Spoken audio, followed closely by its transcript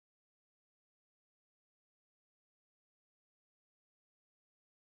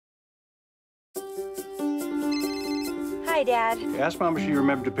Hi, Dad. Ask Mom if she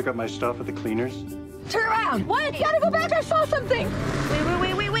remembered to pick up my stuff at the cleaners. Turn around! What? You gotta go back, I saw something!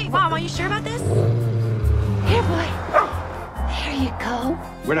 Wait. Mom, are you sure about this? Here, boy. There you go.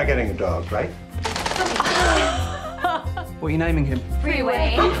 We're not getting a dog, right? What are you naming him?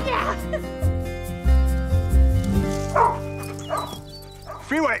 Freeway.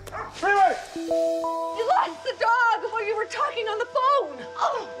 Freeway! Freeway! You lost the dog while you were talking on the phone.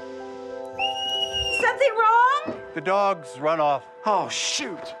 Oh. Something wrong? The dog's run off. Oh,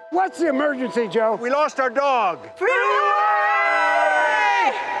 shoot. What's the emergency, Joe? We lost our dog.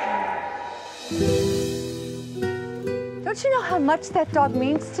 Don't you know how much that dog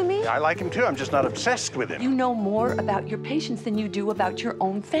means to me? I like him too. I'm just not obsessed with him. You know more about your patients than you do about your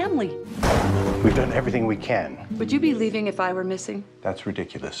own family. We've done everything we can. Would you be leaving if I were missing? That's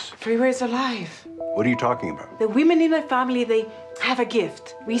ridiculous. Freeway's alive. What are you talking about? The women in my family, they have a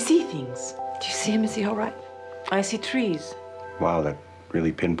gift. We see things. Do you see him? Is he all right? I see trees. Wow, that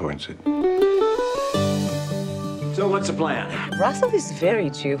really pinpoints it. So what's the plan? Russell is very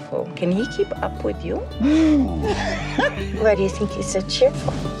cheerful. Can he keep up with you? Why do you think he's so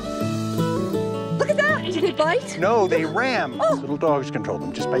cheerful? Look at that! Did it bite? No, they ram. Little dogs control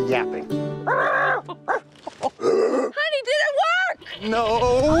them just by yapping. Honey, did it work?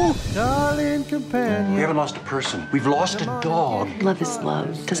 No! Darling companion. We haven't lost a person. We've lost a dog. Love is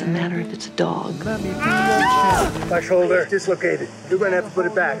love. Doesn't matter if it's a dog. Let me be your champion. My shoulder dislocated. You're gonna have to put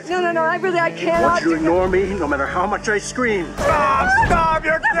it back. No, I I cannot. want you to ignore me, no matter how much I scream. Stop!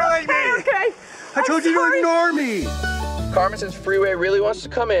 You're killing me! Okay. I told you to ignore me! Carmen says Freeway really wants to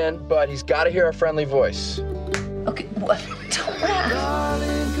come in, but he's got to hear a friendly voice. Okay, what? Don't laugh.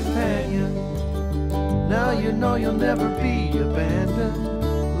 Darling companion. Now you know you'll never be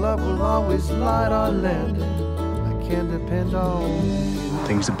abandoned. Love will always light our landing. I can depend on you.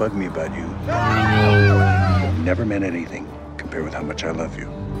 Things that bug me about you never meant anything compared with how much I love you.